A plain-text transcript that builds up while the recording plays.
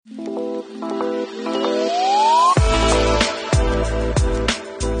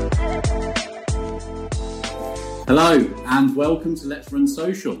Hello and welcome to Let's Run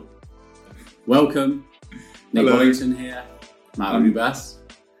Social. Welcome, Nick Wellington here, Matt Rubas,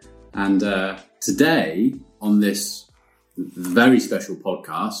 and today on this very special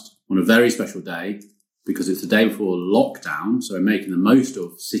podcast, on a very special day, because it's the day before lockdown, so we're making the most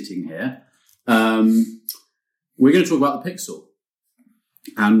of sitting here, we're going to talk about the Pixel.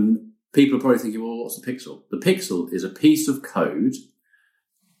 And people are probably thinking, well, what's the Pixel? The Pixel is a piece of code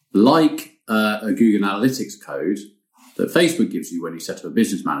like a Google Analytics code that Facebook gives you when you set up a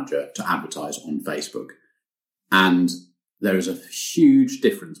business manager to advertise on Facebook. And there is a huge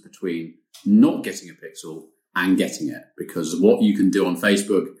difference between not getting a Pixel and getting it, because what you can do on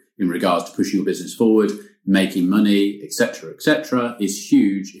Facebook in regards to pushing your business forward, making money, etc., is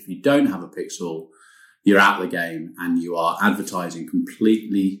huge. If you don't have a Pixel, you're out of the game and you are advertising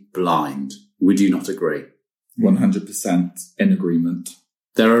completely blind. Would you not agree? 100% in agreement.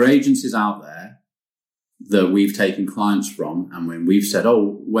 There are agencies out there that we've taken clients from, and when we've said,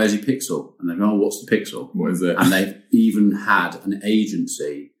 oh, where's your Pixel? And they go, oh, what's the Pixel? What is it? And they've even had an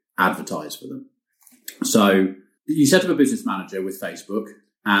agency advertise for them. So you set up a business manager with Facebook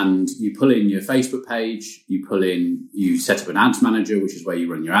and you pull in your Facebook page, you set up an ads manager, which is where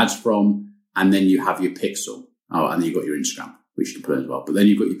you run your ads from, and then you have your Pixel. Oh, and then you've got your Instagram, which you can put in as well. But then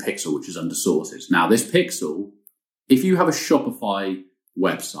you've got your Pixel, which is under sources. Now, this Pixel, if you have a Shopify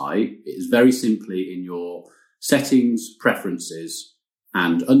website, it is very simply in your settings, preferences,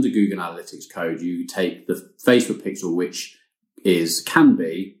 and under Google Analytics code, you take the Facebook Pixel, which can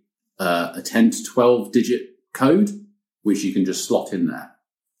be a 10 to 12 digit code, which you can just slot in there.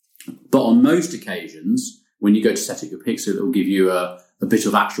 But on most occasions, when you go to set up your Pixel, it will give you a bit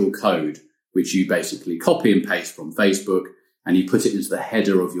of actual code, which you basically copy and paste from Facebook, and you put it into the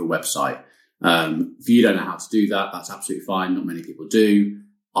header of your website. If you don't know how to do that, that's absolutely fine. Not many people do.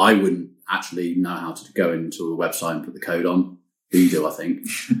 I wouldn't actually know how to go into a website and put the code on. You do, I think.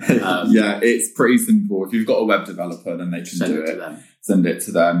 Yeah, it's pretty simple. If you've got a web developer, then they can do it. Send it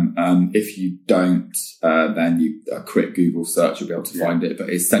to them. If you don't, then a quick Google search, you'll be able to find it.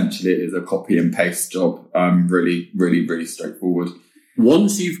 But essentially, it is a copy and paste job. Really straightforward.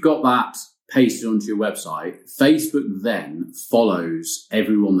 Once you've got that pasted onto your website, Facebook then follows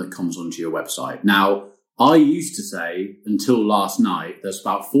everyone that comes onto your website. Now, I used to say until last night, there's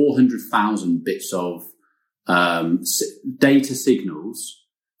about 400,000 bits of data signals.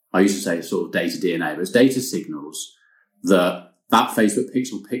 I used to say sort of data DNA, but it's data signals that Facebook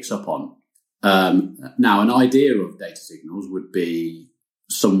Pixel picks up on. Now, an idea of data signals would be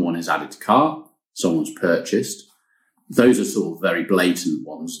someone is added to cart, someone's purchased. Those are sort of very blatant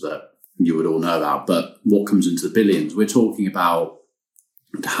ones that you would all know about. But what comes into the billions? We're talking about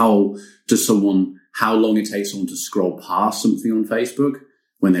how long it takes someone to scroll past something on Facebook.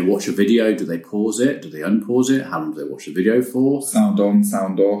 When they watch a video, do they pause it? Do they unpause it? How long do they watch the video for? Sound on,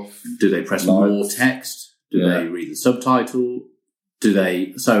 sound off. Do they press more text? Do they read the subtitle?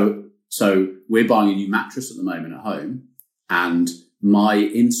 So we're buying a new mattress at the moment at home, and my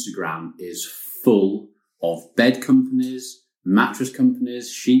Instagram is full of bed companies, mattress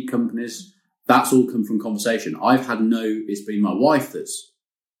companies, sheet companies. That's all come from conversation. It's been my wife that's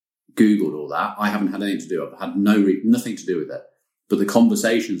Googled all that. I haven't had anything to do with it. I've had nothing to do with it. But the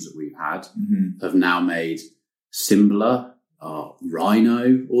conversations that we've had have now made Simbler,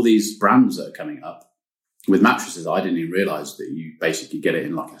 Rhino, all these brands that are coming up. With mattresses, I didn't even realise that you basically get it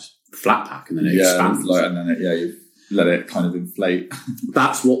in like a flat pack and then it expands. And then you let it kind of inflate.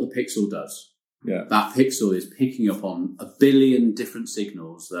 That's what the Pixel does. Yeah. That Pixel is picking up on a billion different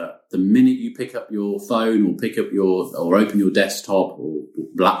signals that the minute you pick up your phone or open your desktop or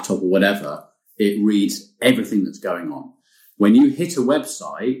laptop or whatever, it reads everything that's going on. When you hit a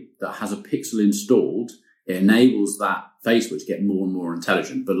website that has a Pixel installed, it enables that Facebook to get more and more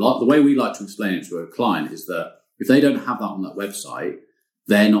intelligent. But the way we like to explain it to a client is that if they don't have that on that website,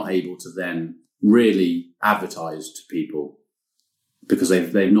 they're not able to then really advertise to people because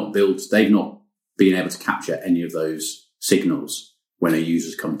they've not been able to capture any of those signals when their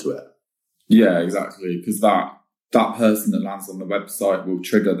users come to it. Yeah, exactly. Because that person that lands on the website will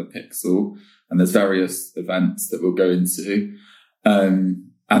trigger the Pixel, and there's various events that we'll go into.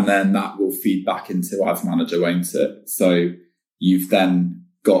 And then that will feed back into Ads Manager, won't it? So you've then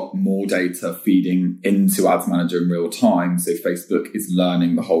got more data feeding into Ads Manager in real time. So Facebook is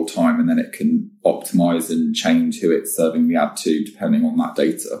learning the whole time, and then it can optimize and change who it's serving the ad to depending on that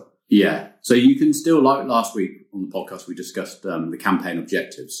data. Yeah. So you can still, like last week on the podcast, we discussed the campaign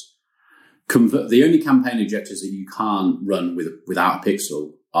objectives. The only campaign objectives that you can't run without a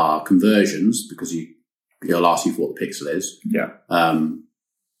Pixel are conversions, because it'll ask you for what the Pixel is. Yeah.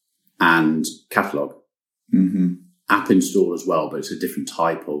 And catalog. Mm-hmm. app install as well, but it's a different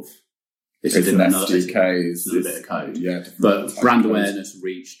type of. It's an SDK. It's a little bit of code. Yeah. But brand awareness,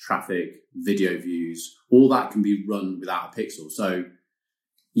 reach, traffic, video views, all that can be run without a pixel. So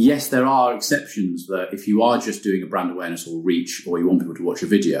yes, there are exceptions that if you are just doing a brand awareness or reach, or you want people to watch a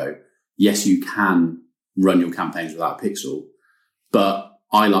video, yes, you can run your campaigns without a pixel. But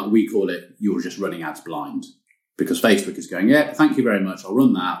we call it, you're just running ads blind. Because Facebook is going, yeah, thank you very much. I'll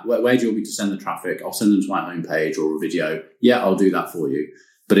run that. Where do you want me to send the traffic? I'll send them to my homepage or a video. Yeah, I'll do that for you.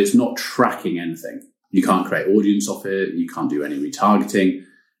 But it's not tracking anything. You can't create audience off it. You can't do any retargeting.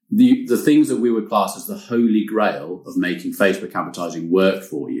 The things that we would class as the holy grail of making Facebook advertising work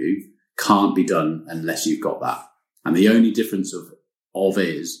for you can't be done unless you've got that. And the only difference of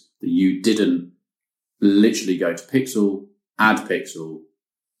is that you didn't literally go to Pixel, add Pixel,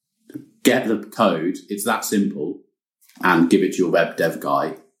 get the code, it's that simple, and give it to your web dev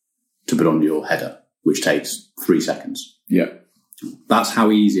guy to put on your header, which takes 3 seconds. Yeah. That's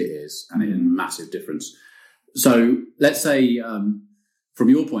how easy it is, and it's a massive difference. So let's say, from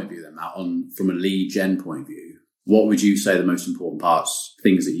your point of view then, Matt, from a lead gen point of view, what would you say the most important parts,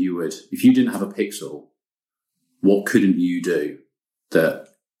 things that you would, if you didn't have a pixel, what couldn't you do that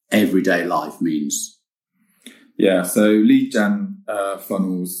everyday life means? Yeah, so lead gen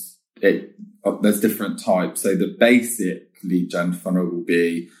funnels, there's different types. So the basic lead gen funnel will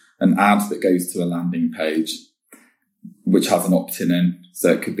be an ad that goes to a landing page, which has an opt-in in.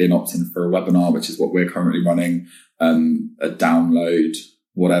 So it could be an opt-in for a webinar, which is what we're currently running, a download,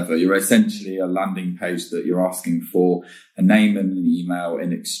 whatever. You're essentially a landing page that you're asking for a name and an email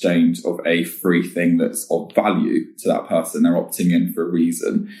in exchange of a free thing that's of value to that person. They're opting in for a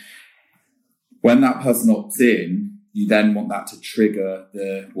reason. When that person opts in, you then want that to trigger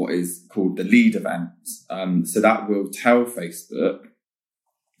what is called the lead event. So that will tell Facebook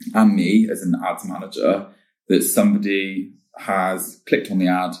and me as an ads manager that somebody has clicked on the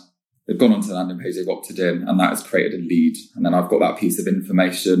ad, they've gone onto the landing page, they've opted in, and that has created a lead. And then I've got that piece of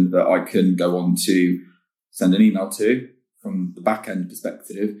information that I can go on to send an email to from the back end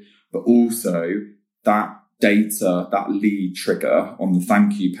perspective, but also that data, that lead trigger on the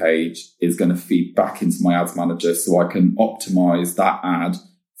thank you page is going to feed back into my ads manager so I can optimize that ad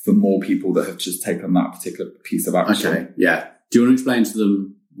for more people that have just taken that particular piece of action. Okay, yeah. Do you want to explain to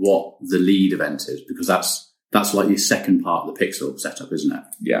them what the lead event is? Because that's like your second part of the pixel setup, isn't it?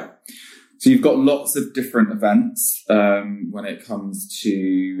 Yeah. So you've got lots of different events when it comes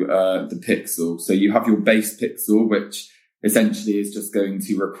to the pixel. So you have your base pixel, which essentially is just going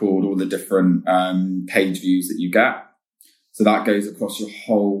to record all the different page views that you get. So that goes across your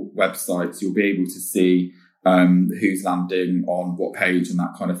whole website. So you'll be able to see who's landing on what page and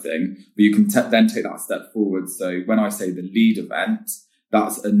that kind of thing. But you can then take that a step forward. So when I say the lead event,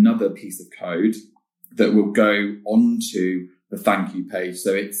 that's another piece of code that will go onto the thank you page.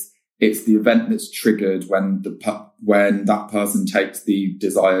 So it's the event that's triggered when that person takes the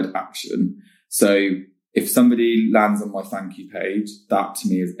desired action. So if somebody lands on my thank you page, that to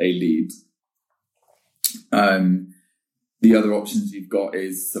me is a lead. The other options you've got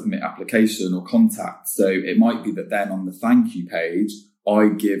is submit application or contact. So it might be that then on the thank you page, I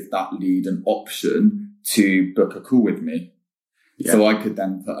give that lead an option to book a call with me. Yeah. So I could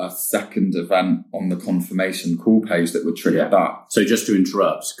then put a second event on the confirmation call page that would trigger that. So just to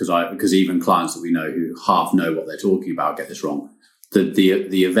interrupt, because even clients that we know who half know what they're talking about get this wrong.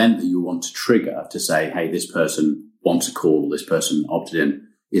 The event that you want to trigger to say, hey, this person wants a call, this person opted in,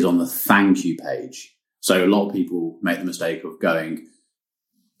 is on the thank you page. So a lot of people make the mistake of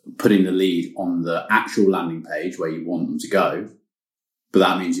putting the lead on the actual landing page where you want them to go. But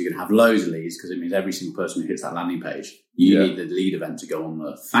that means you're going to have loads of leads because it means every single person who hits that landing page, you need the lead event to go on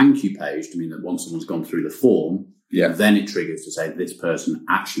the thank you page to mean that once someone's gone through the form, then it triggers to say this person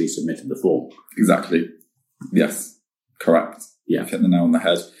actually submitted the form. Exactly. Yes. Correct. Yeah. You've hit the nail on the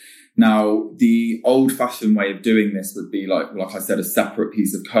head. Now, the old-fashioned way of doing this would be like I said, a separate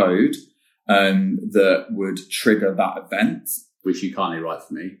piece of code that would trigger that event. Which you kindly write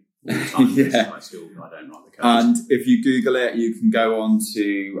for me. All the time. I don't write the code. And if you Google it, you can go on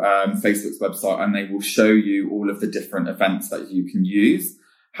to Facebook's website and they will show you all of the different events that you can use.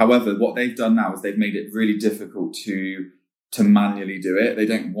 However, what they've done now is they've made it really difficult to manually do it. They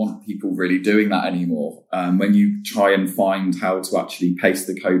don't want people really doing that anymore. When you try and find how to actually paste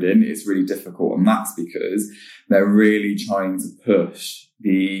the code in, it's really difficult. And that's because they're really trying to push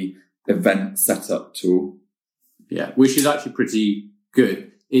the event setup tool. Yeah, which is actually pretty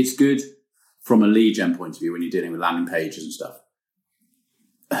good. It's good from a lead gen point of view when you're dealing with landing pages and stuff.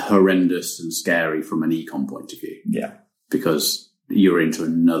 Horrendous and scary from an e-com point of view. Yeah. Because you're into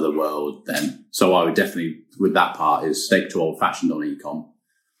another world then. So I would definitely, with that part, is stick to old-fashioned on e-com.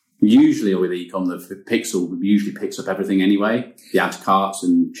 Usually with e-com, the pixel usually picks up everything anyway. The add to carts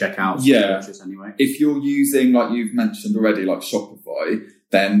and checkouts. Yeah. Anyway. If you're using, like you've mentioned already, like Shopify,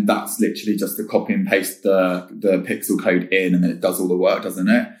 then that's literally just to copy and paste the pixel code in, and then it does all the work, doesn't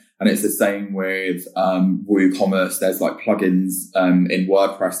it? And it's the same with WooCommerce. There's like plugins in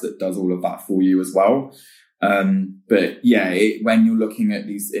WordPress that does all of that for you as well. But yeah, when you're looking at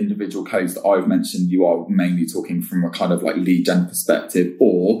these individual codes that I've mentioned, you are mainly talking from a kind of like lead gen perspective,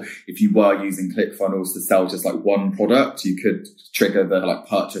 or if you were using ClickFunnels to sell just like one product, you could trigger the like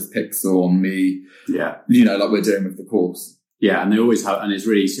purchase pixel on the, like we're doing with the course. Yeah. And they always have, and it's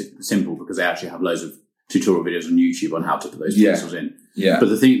really simple because they actually have loads of tutorial videos on YouTube on how to put those pixels in. Yeah. But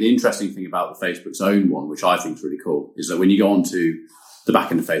the interesting thing about the Facebook's own one, which I think is really cool, is that when you go onto the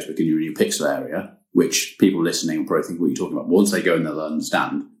back end of Facebook and you're in your pixel area, which people listening will probably think what you're talking about. But once they go in, they'll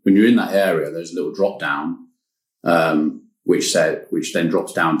understand. When you're in that area, there's a little drop down, which then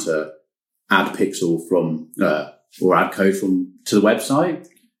drops down to add pixel from, or add code to the website.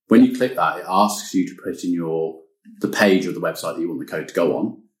 When you click that, it asks you to put in the page of the website that you want the code to go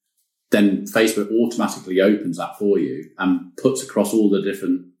on. Then Facebook automatically opens that for you and puts across all the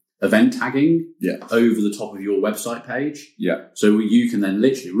different event tagging over the top of your website page. Yeah. So you can then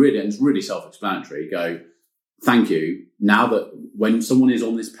literally and it's really self-explanatory, go, thank you. Now that when someone is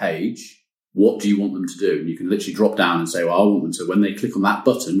on this page, what do you want them to do? And you can literally drop down and say, well, I want them to, when they click on that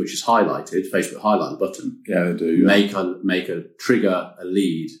button, which is highlighted, Facebook highlight the button. Yeah, they do. Yeah. Make a trigger a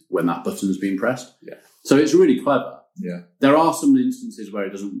lead when that button has been pressed. Yeah. So it's really clever. Yeah. There are some instances where it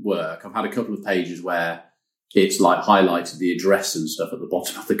doesn't work. I've had a couple of pages where it's like highlighted the address and stuff at the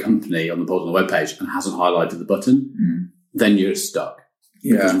bottom of the company on the bottom of the webpage and hasn't highlighted the button. Then you're stuck.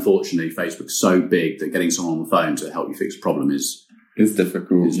 Yeah. Because unfortunately, Facebook's so big that getting someone on the phone to help you fix a problem is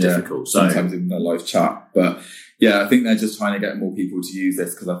difficult. It's difficult. So, sometimes even a live chat. But yeah, I think they're just trying to get more people to use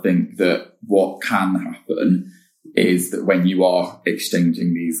this because I think that what can happen is that when you are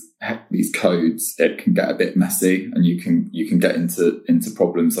exchanging these codes, it can get a bit messy and you can get into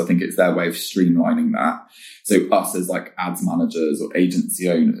problems. So I think it's their way of streamlining that. So us as like ads managers or agency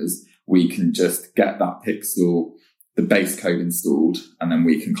owners, we can just get that pixel, the base code installed, and then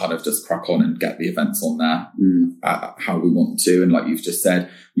we can kind of just crack on and get the events on there how we want to. And like you've just said,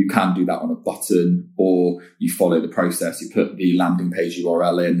 you can do that on a button, or you follow the process. You put the landing page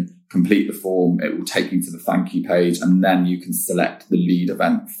URL in, complete the form, it will take you to the thank you page, and then you can select the lead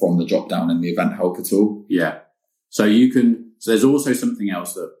event from the drop down in the event helper tool. Yeah. So there's also something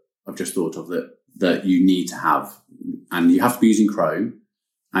else that I've just thought of that you need to have, and you have to be using Chrome.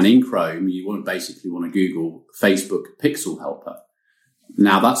 And in Chrome, you want to Google Facebook Pixel Helper.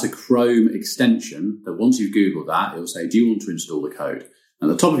 Now that's a Chrome extension that once you've Googled that, it'll say, do you want to install the code? At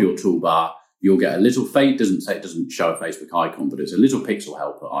the top of your toolbar, you'll get a little it doesn't show a Facebook icon, but it's a little Pixel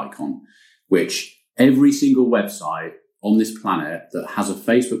Helper icon, which every single website on this planet that has a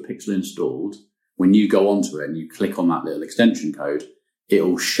Facebook Pixel installed, when you go onto it and you click on that little extension code,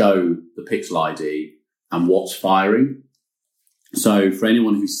 it'll show the Pixel ID and what's firing. So for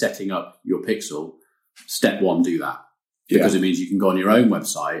anyone who's setting up your Pixel, step one, do that. Because it means you can go on your own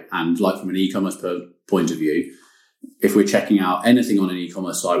website and, like from an e-commerce point of view, if we're checking out anything on an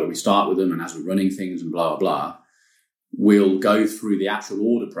e-commerce site where we start with them and as we're running things and blah, blah, blah, we'll go through the actual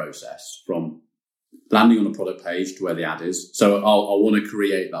order process from landing on a product page to where the ad is. So I'll want to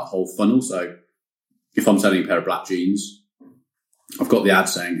create that whole funnel. So if I'm selling a pair of black jeans, I've got the ad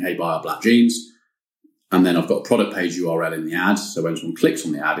saying, hey, buy our black jeans. And then I've got a product page URL in the ad. So when someone clicks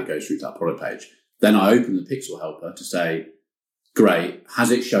on the ad, it goes through to that product page. Then I open the Pixel Helper to say, great, has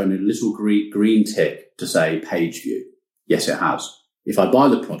it shown a little green tick to say page view? Yes, it has. If I buy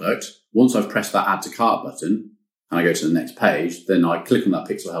the product, once I've pressed that add to cart button and I go to the next page, then I click on that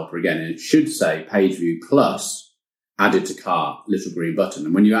Pixel Helper again and it should say page view plus added to cart, little green button.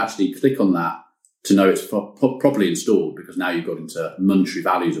 And when you actually click on that to know it's properly installed, because now you've got into monetary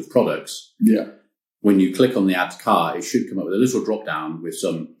values of products. Yeah. When you click on the add to cart, it should come up with a little drop down with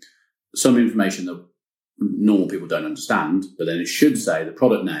some information that normal people don't understand, but then it should say the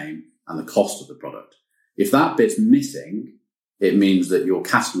product name and the cost of the product. If that bit's missing, it means that your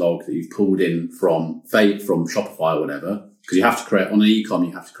catalog that you've pulled in from Shopify or whatever, because you have to create, on an e-com,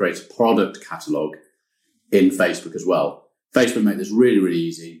 you have to create a product catalog in Facebook as well. Facebook make this really, really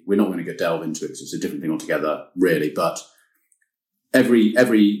easy. We're not going to go delve into it because it's a different thing altogether, really, but every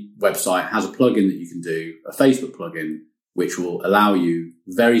website has a plugin that you can do, a Facebook plugin, which will allow you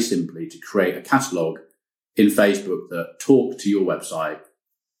very simply to create a catalog in Facebook that talk to your website,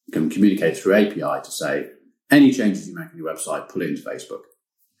 can communicate through API to say, any changes you make on your website, pull it into Facebook.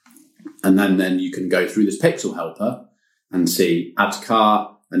 And then you can go through this pixel helper and see add to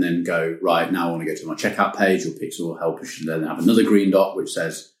cart, and then go, right, now I want to go to my checkout page. Your pixel helper should then have another green dot which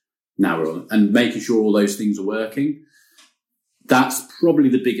says, now we're on, and making sure all those things are working. That's probably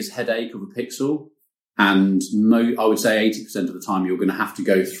the biggest headache of a pixel. And I would say 80% of the time you're going to have to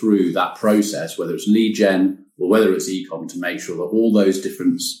go through that process, whether it's lead gen or whether it's e-com, to make sure that all those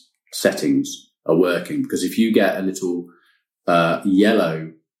different settings are working. Because if you get a little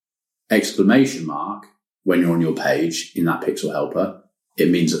yellow exclamation mark when you're on your page in that pixel helper, it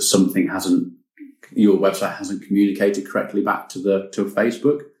means that your website hasn't communicated correctly back to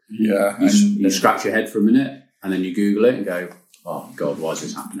Facebook. Yeah. You scratch your head for a minute and then you Google it and go, oh God, why is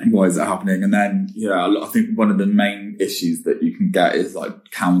this happening? Why is it happening? And then, I think one of the main issues that you can get is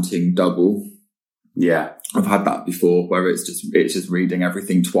like counting double. Yeah. I've had that before where it's just reading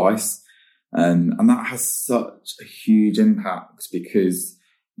everything twice. And that has such a huge impact because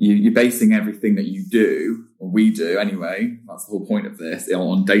you're basing everything that you do, or we do anyway, that's the whole point of this,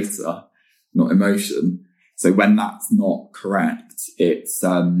 on data, not emotion. So when that's not correct, it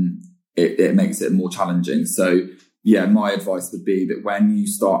makes it more challenging. So yeah, my advice would be that when you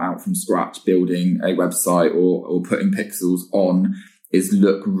start out from scratch building a website or putting pixels on, is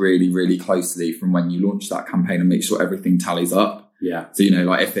look really, really closely from when you launch that campaign and make sure everything tallies up. Yeah. So,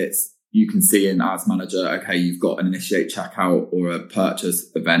 like if you can see in Ads Manager, okay, you've got an initiate checkout or a purchase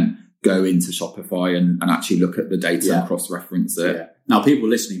event, go into Shopify and actually look at the data and cross-reference it. Yeah. Now, people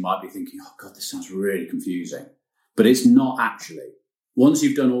listening might be thinking, oh God, this sounds really confusing. But it's not actually. Once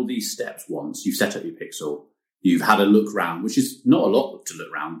you've done all these steps you've set up your pixel, you've had a look round, which is not a lot to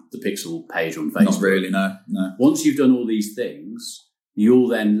look round the pixel page on Facebook. Not really, no. Once you've done all these things, you'll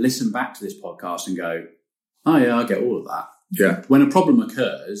then listen back to this podcast and go, oh yeah, I get all of that. Yeah. When a problem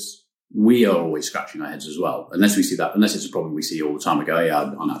occurs, we are always scratching our heads as well. Unless it's a problem we see all the time, we go, oh, yeah, I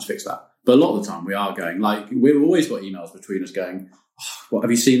know how to fix that. But a lot of the time we are going, like, we've always got emails between us going, oh, what,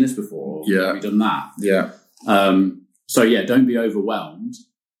 have you seen this before? Or, have you done that? Yeah. So yeah, don't be overwhelmed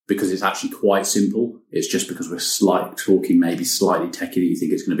because it's actually quite simple. It's just because we're talking maybe slightly techie that you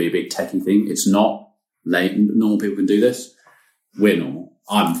think it's going to be a big techie thing. It's not. Normal people can do this. We're normal.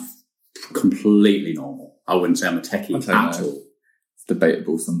 I'm completely normal. I wouldn't say I'm a techie at all. It's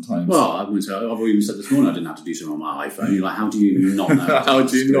debatable sometimes. Well, I've even said this morning I didn't have to do something on my iPhone. You're like, how do you not know? How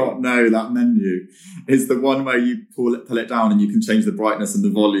do you not know that menu? It's the one where you pull it down and you can change the brightness and the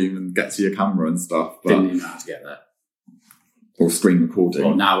volume and get to your camera and stuff. But didn't even know how to get there. Or screen recording.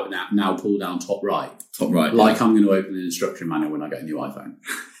 Well, now pull down top right. Top right. Like I'm going to open an instruction manual when I get a new iPhone.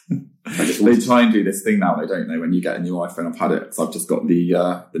 They try and do this thing now, don't they? When you get a new iPhone, I've had it because I've just got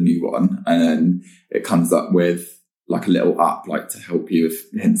the new one, and then it comes up with like a little app like to help you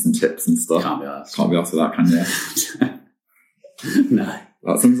with hints and tips and stuff. Can't be asked. Can't be asked for that, can you? No.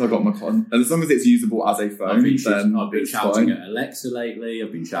 Well, as long as I got my con, and as long as it's usable as a phone, I've been shouting at Alexa lately.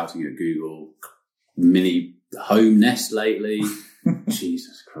 I've been shouting at Google Mini Home Nest lately.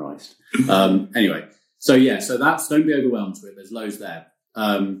 Jesus Christ. Anyway, so don't be overwhelmed with it. There's loads there.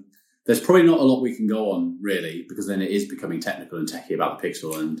 There's probably not a lot we can go on really, because then it is becoming technical and techy about the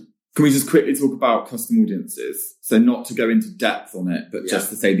pixel. And can we just quickly talk about custom audiences? So not to go into depth on it, but just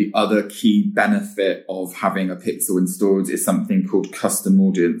to say the other key benefit of having a pixel installed is something called custom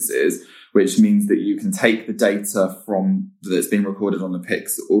audiences, which means that you can take the data that's been recorded on the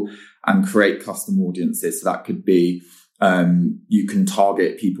pixel and create custom audiences. So that could be you can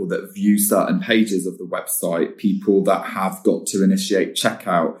target people that view certain pages of the website, people that have got to initiate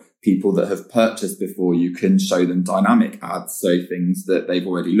checkout, people that have purchased before. You can show them dynamic ads, so things that they've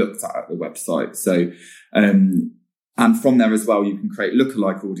already looked at the website. So, and from there as well, you can create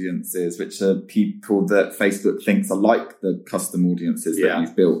lookalike audiences, which are people that Facebook thinks are like the custom audiences that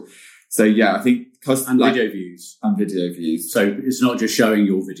you've built. So yeah, I think video views. And video views. So it's not just showing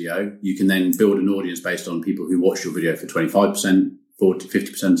your video. You can then build an audience based on people who watch your video for 25%, 40,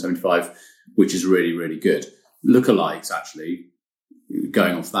 50%, 75%, which is really, really good. Lookalikes, actually,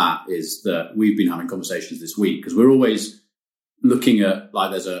 going off that, is that we've been having conversations this week because we're always looking at, like,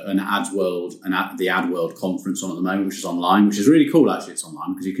 there's an the Ad World conference on at the moment, which is online, which is really cool. Actually, it's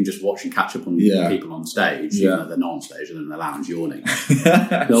online because you can just watch and catch up on people on stage, even though they're not on stage and they're in the lounge yawning.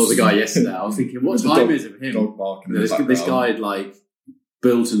 There was a guy yesterday. I was thinking, what time is it for him? Dog barking. This guy had like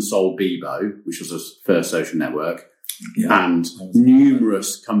built and sold Bebo, which was his first social network, and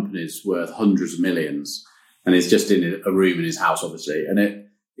numerous companies worth hundreds of millions, and it's just in a room in his house, obviously, and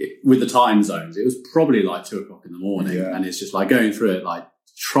with the time zones, it was probably like 2:00 in the morning, and it's just like going through it, like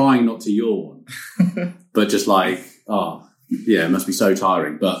trying not to yawn, but just like, it must be so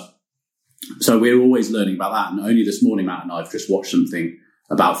tiring. But So we're always learning about that. And only this morning, Matt and I have just watched something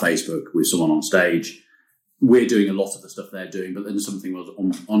about Facebook with someone on stage. We're doing a lot of the stuff they're doing, but then something was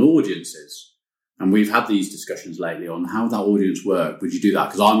on audiences. And we've had these discussions lately on how that audience work. Would you do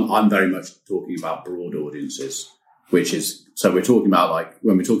that? Because I'm very much talking about broad audiences, which is, so we're talking about like,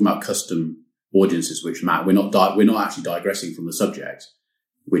 when we're talking about custom audiences, which Matt, we're not actually digressing from the subject.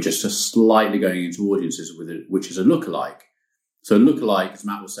 We're just slightly going into audiences with it, which is a lookalike. So a lookalike, as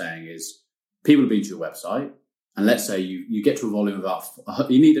Matt was saying, is people have been to your website, and let's say you get to a volume of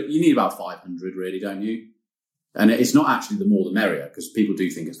about, you need about 500 really, don't you? And it's not actually the more the merrier, because people do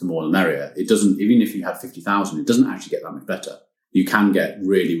think it's the more the merrier. It doesn't, even if you had 50,000, it doesn't actually get that much better. You can get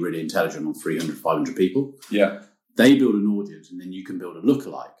really, really intelligent on 300, 500 people. Yeah. They build an audience, and then you can build a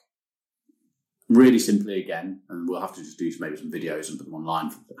lookalike. Really simply again, and we'll have to just do maybe some videos and put them online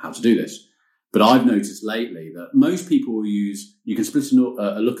for how to do this. But I've noticed lately that most people will use, you can split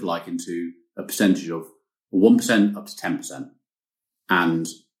a lookalike into a percentage of 1% up to 10%. And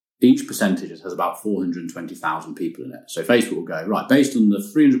each percentage has about 420,000 people in it. So Facebook will go, right, based on the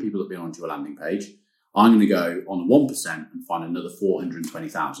 300 people that have been onto your landing page, I'm going to go on 1% and find another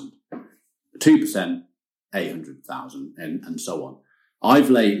 420,000. 2%, 800,000, and so on. I've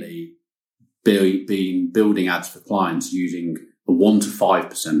lately been building ads for clients using a 1 to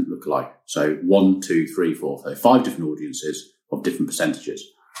 5% lookalike. So 1, 2, 3, 4. So 5 different audiences of different percentages.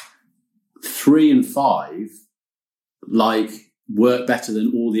 3 and 5 work better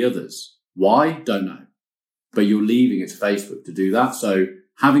than all the others. Why? Don't know. But you're leaving it to Facebook to do that. So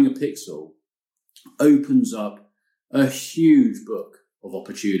having a pixel opens up a huge book of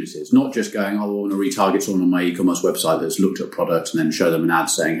opportunities, not just going, oh, I want to retarget someone on my e-commerce website that's looked at products and then show them an ad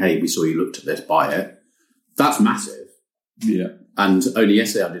saying, hey, we saw you looked at this, buy it. That's massive. Yeah. And only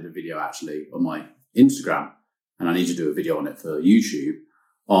yesterday I did a video actually on my Instagram, and I need to do a video on it for YouTube,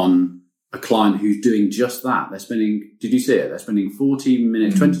 on a client who's doing just that. They're spending, did you see it? They're spending 40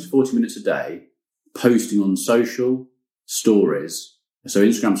 minutes, 20 to 40 minutes a day posting on social stories, so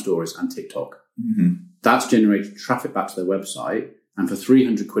Instagram stories and TikTok. Mm-hmm. That's generated traffic back to their website. And for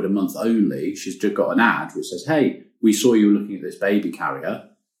 300 quid a month only, she's just got an ad which says, hey, we saw you looking at this baby carrier,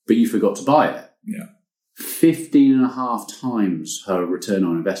 but you forgot to buy it. Yeah. 15 and a half times her return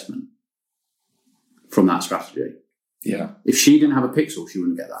on investment from that strategy. Yeah. If she didn't have a pixel, she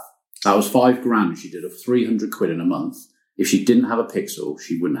wouldn't get that. That was $5,000 she did of 300 quid in a month. If she didn't have a pixel,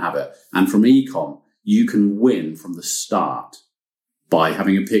 she wouldn't have it. And from e-com, you can win from the start by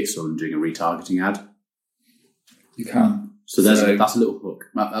having a pixel and doing a retargeting ad. You can. So that's a little hook.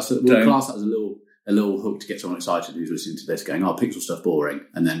 We'll class that as a little hook to get someone excited who's listening to this, going, "Oh, pixel stuff boring,"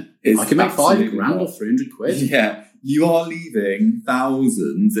 and then I can make $5,000 or 300 quid. Yeah, you are leaving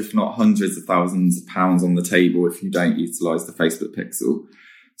thousands, if not hundreds of thousands of pounds on the table if you don't utilise the Facebook pixel.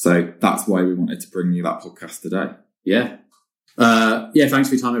 So that's why we wanted to bring you that podcast today. Yeah. Thanks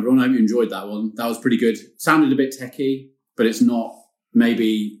for your time, everyone. I hope you enjoyed that one. That was pretty good. Sounded a bit techie, but it's not.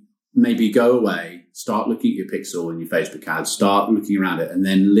 Maybe go away, start looking at your pixel and your Facebook ads, start looking around it, and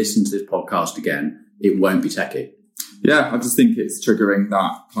then listen to this podcast again. It won't be techie. Yeah, I just think it's triggering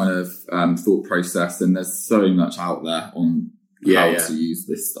that kind of thought process, and there's so much out there on how to use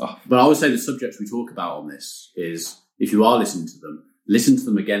this stuff. But I would say the subjects we talk about on this is, if you are listening to them, listen to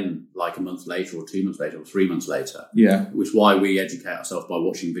them again like a month later or 2 months later or 3 months later. Yeah. Which is why we educate ourselves by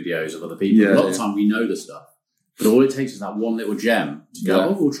watching videos of other people. A lot of the time we know the stuff. But all it takes is that one little gem to go,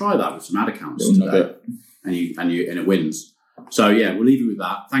 oh, we'll try that with some ad accounts today. And it wins. So, yeah, we'll leave you with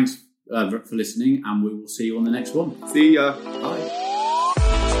that. Thanks for listening, and we will see you on the next one. See ya. Bye.